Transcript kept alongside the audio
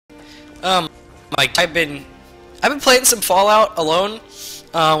Um, I've been playing some Fallout alone,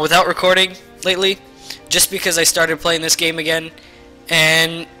 without recording lately, just because I started playing this game again,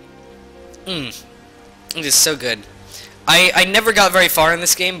 and it is so good. I never got very far in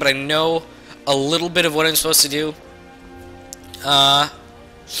this game, but I know a little bit of what I'm supposed to do. Oh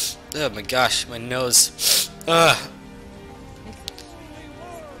my gosh, my nose.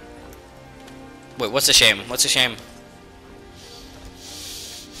 Wait, what's a shame? What's a shame?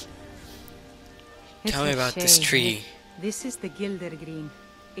 Tell me about this tree. This is the Gildergreen.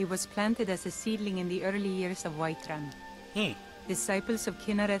 It was planted as a seedling in the early years of Whiterun. Disciples of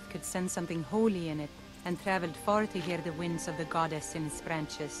Kinnereth could sense something holy in it, and traveled far to hear the winds of the goddess in its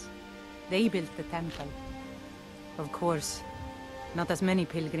branches. They built the temple. Of course, not as many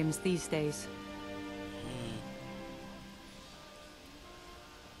pilgrims these days.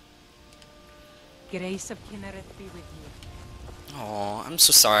 Grace of Kinnereth be with you. Oh, I'm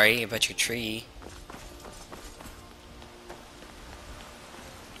so sorry about your tree.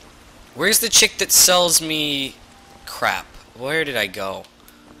 Where's the chick that sells me crap? Where did I go?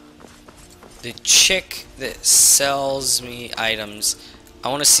 The chick that sells me items. I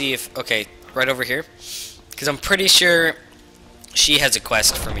want to see if... Okay, right over here. Because I'm pretty sure she has a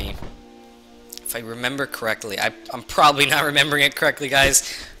quest for me. If I remember correctly. I'm probably not remembering it correctly,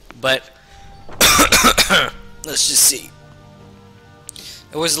 guys. But... let's just see.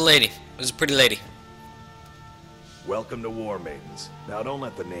 It was a lady. It was a pretty lady. Welcome to War Maidens. Now don't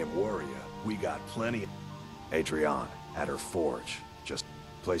let the name worry you. We got plenty. Adrian, at her forge. Just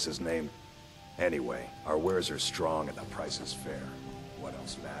place's name. Anyway, our wares are strong and the price is fair. What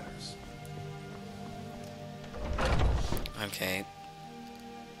else matters? Okay.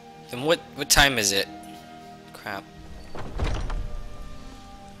 Then what time is it? Crap.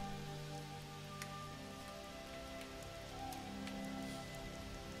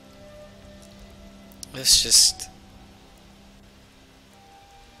 Let's just...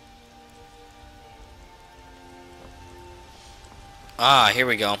 Ah, here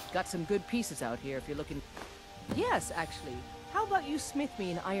we go. Got some good pieces out here if you're looking... Yes, actually. How about you smith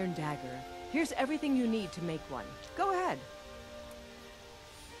me an iron dagger? Here's everything you need to make one. Go ahead.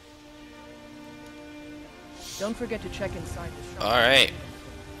 Don't forget to check inside the shop. Alright.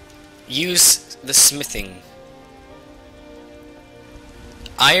 Use the smithing.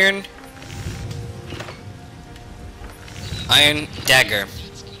 Iron dagger.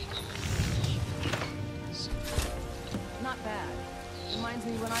 Not bad. Reminds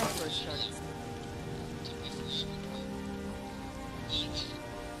me when I first started.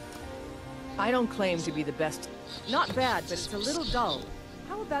 I don't claim to be the best. Not bad, but it's a little dull.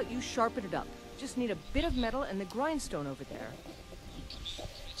 How about you sharpen it up? Just need a bit of metal and the grindstone over there.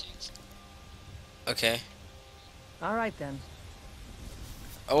 Okay. All right then.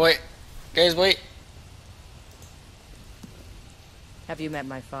 Oh wait. Guys, wait. Have you met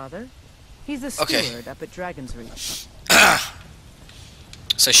my father? He's the steward up at Dragon's Reach.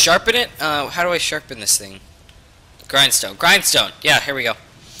 So sharpen it? How do I sharpen this thing? Grindstone. Grindstone! Yeah, here we go.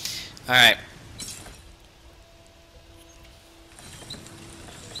 Alright.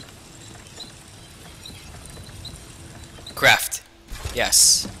 Craft.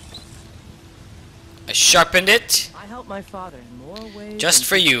 Yes. I sharpened it. I help my father in more ways. Just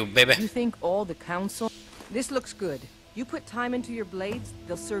for you, baby. You think all the council... This looks good. You put time into your blades,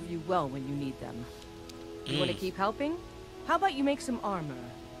 they'll serve you well when you need them. You want to keep helping? How about you make some armor?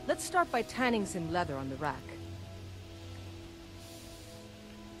 Let's start by tanning some leather on the rack.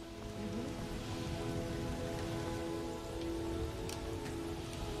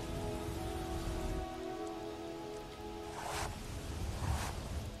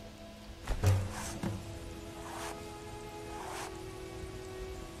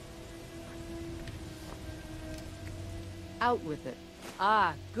 Out with it.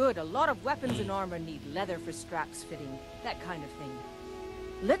 Ah, good. A lot of weapons and armor need leather for straps fitting, that kind of thing.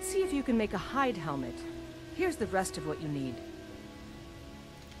 Let's see if you can make a hide helmet. Here's the rest of what you need.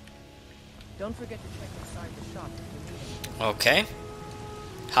 Don't forget to check inside the shop if you need anything. Okay.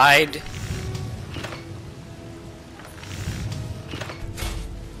 Hide.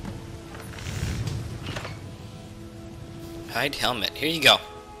 Hide helmet. Here you go.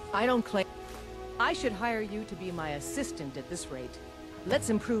 I don't claim... I should hire you to be my assistant at this rate. Let's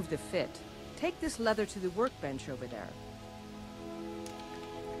improve the fit. Take this leather to the workbench over there.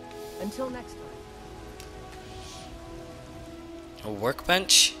 Until next time. A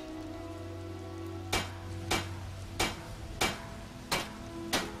workbench?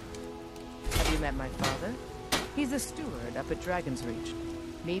 Have you met my father? He's a steward up at Dragon's Reach.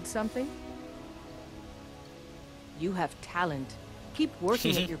 Need something? You have talent. Keep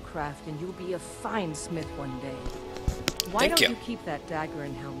working at your craft and you'll be a fine smith one day. Why Thank don't you. you keep that dagger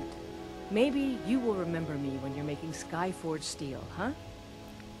and helmet? Maybe you will remember me when you're making Skyforged steel, huh?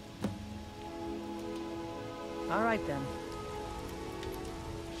 All right then.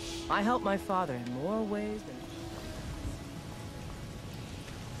 I help my father in more ways than...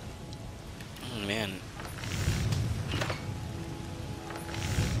 Oh, man.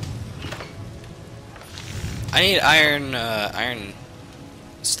 I need iron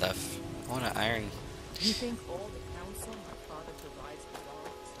stuff. I want to iron. You think all the counsel my father provides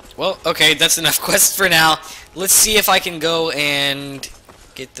belongs? Well, okay, that's enough quests for now. Let's see if I can go and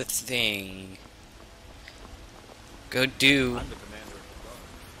get the thing. Go do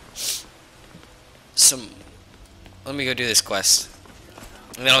some... Let me go do this quest.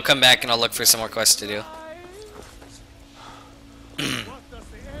 And then I'll come back and I'll look for some more quests to do.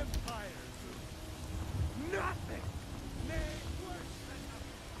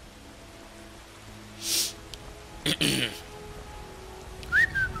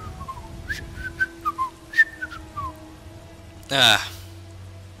 Ah.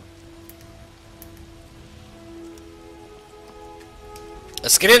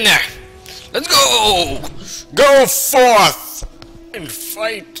 Let's get in there. Let's go. Go forth and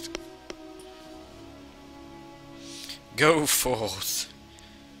fight. Go forth.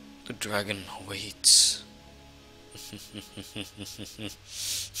 The dragon waits. There's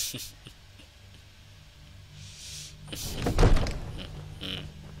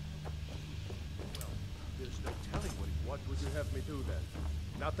no telling what would you have me do then?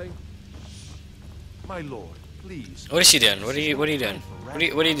 Nothing? My lord, please. What is she doing? What are you doing?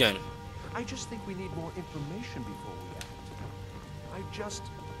 What are you doing? I just think we need more information before we act. I just...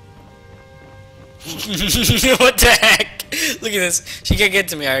 What the heck? Look at this. She can't get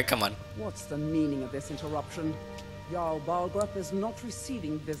to me. Alright, come on. What's the meaning of this interruption? Jarl Balgrup is not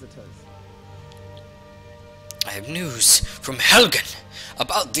receiving visitors. I have news from Helgen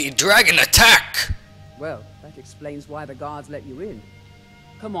about the dragon attack. Well, that explains why the guards let you in.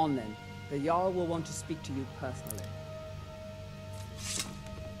 Come on then. The Jarl will want to speak to you personally.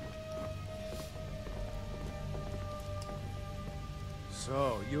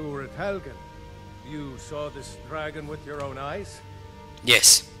 So, you were at Helgen. You saw this dragon with your own eyes?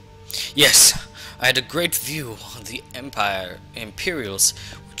 Yes. Yes. I had a great view of the Imperials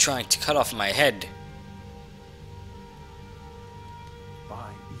were trying to cut off my head.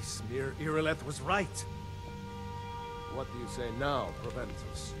 By Ismir, Irileth was right. What do you say now,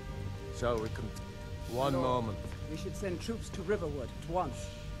 Proventus? Shall we One moment. We should send troops to Riverwood at once.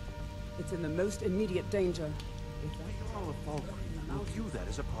 It's in the most immediate danger. If that Jarl of Falkreath will view that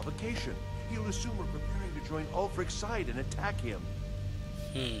as a provocation. He'll assume we're preparing to join Ulfric's side and attack him.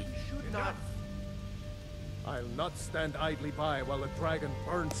 We should not... I'll not stand idly by while the dragon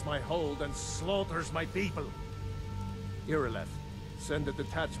burns my hold and slaughters my people. Irileth, send a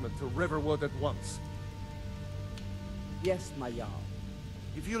detachment to Riverwood at once. Yes, my Jarl.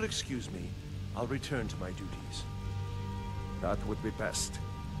 If you'll excuse me, I'll return to my duties. That would be best.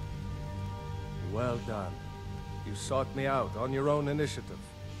 Well done. You sought me out on your own initiative.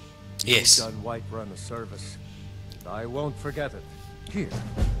 Yes. You've done Whiterun a service. I won't forget it. Here,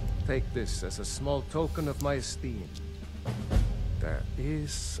 take this as a small token of my esteem. There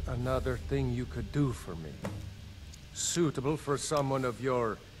is another thing you could do for me. Suitable for someone of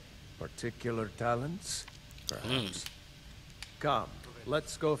your particular talents, perhaps. Come,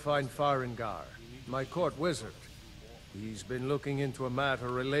 let's go find Farengar, my court wizard. He's been looking into a matter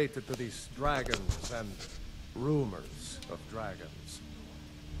related to these dragons and rumors of dragons.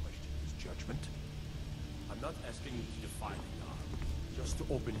 Question his judgment. I'm not asking you to defy the God, just to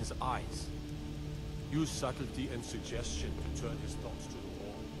open his eyes. Use subtlety and suggestion to turn his thoughts to the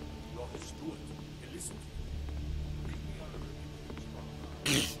wall. You're his steward, and listen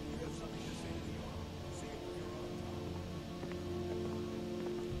to him.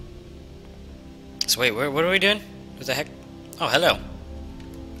 So wait, what are we doing? What the heck? Oh, hello.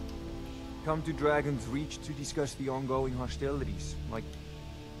 Come to Dragon's Reach to discuss the ongoing hostilities. Like...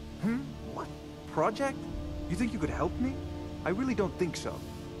 What? Project? You think you could help me? I really don't think so.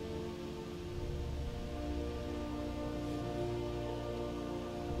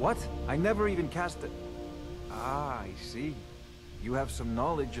 What? I never even cast it. Ah, I see. You have some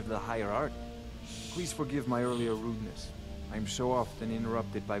knowledge of the higher art. Please forgive my earlier rudeness. I'm so often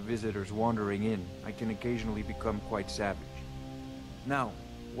interrupted by visitors wandering in, I can occasionally become quite savage. Now,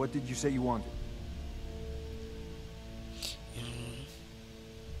 what did you say you wanted?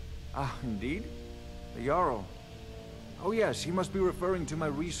 Ah, indeed? The Jarl. Oh yes, he must be referring to my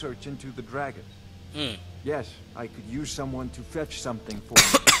research into the dragon. Yes, I could use someone to fetch something for me.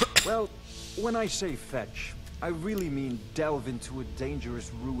 Well, when I say fetch, I really mean delve into a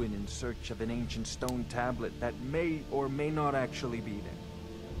dangerous ruin in search of an ancient stone tablet that may or may not actually be there.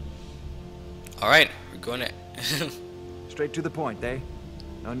 Alright, we're going to... Straight to the point, eh?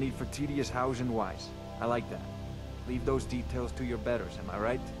 No need for tedious hows and whys. I like that. Leave those details to your betters, am I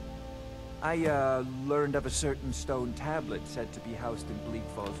right? I, learned of a certain stone tablet said to be housed in Bleak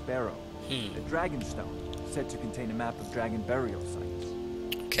Falls Barrow. A dragon stone, said to contain a map of dragon burial sites.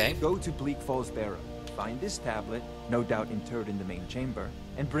 Okay. Go to Bleak Falls Barrow, find this tablet, no doubt interred in the main chamber,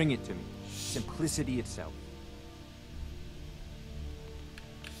 and bring it to me. Simplicity itself.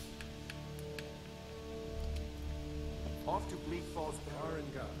 Off to Bleak Falls Barrow.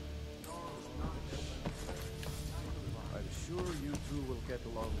 I'm sure you two will get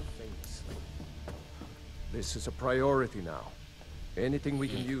along famously. This is a priority now. Anything we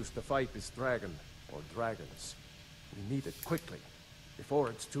can use to fight this dragon, or dragons. We need it quickly, before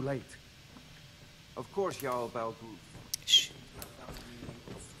it's too late. Of course, Jarl Balgruuf.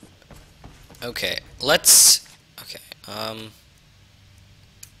 Okay, let's... Okay,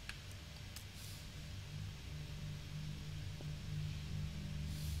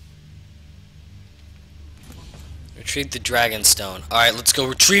 retrieve the dragon stone. Alright, let's go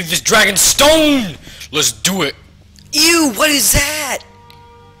retrieve this dragon stone! Let's do it! Ew, what is that?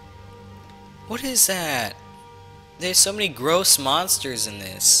 What is that? There's so many gross monsters in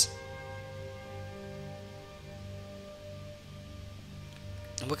this.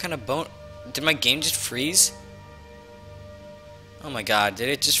 What kind of bone... Did my game just freeze? Oh my god, did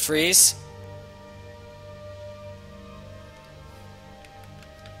it just freeze?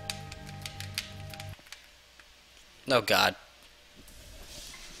 Oh god.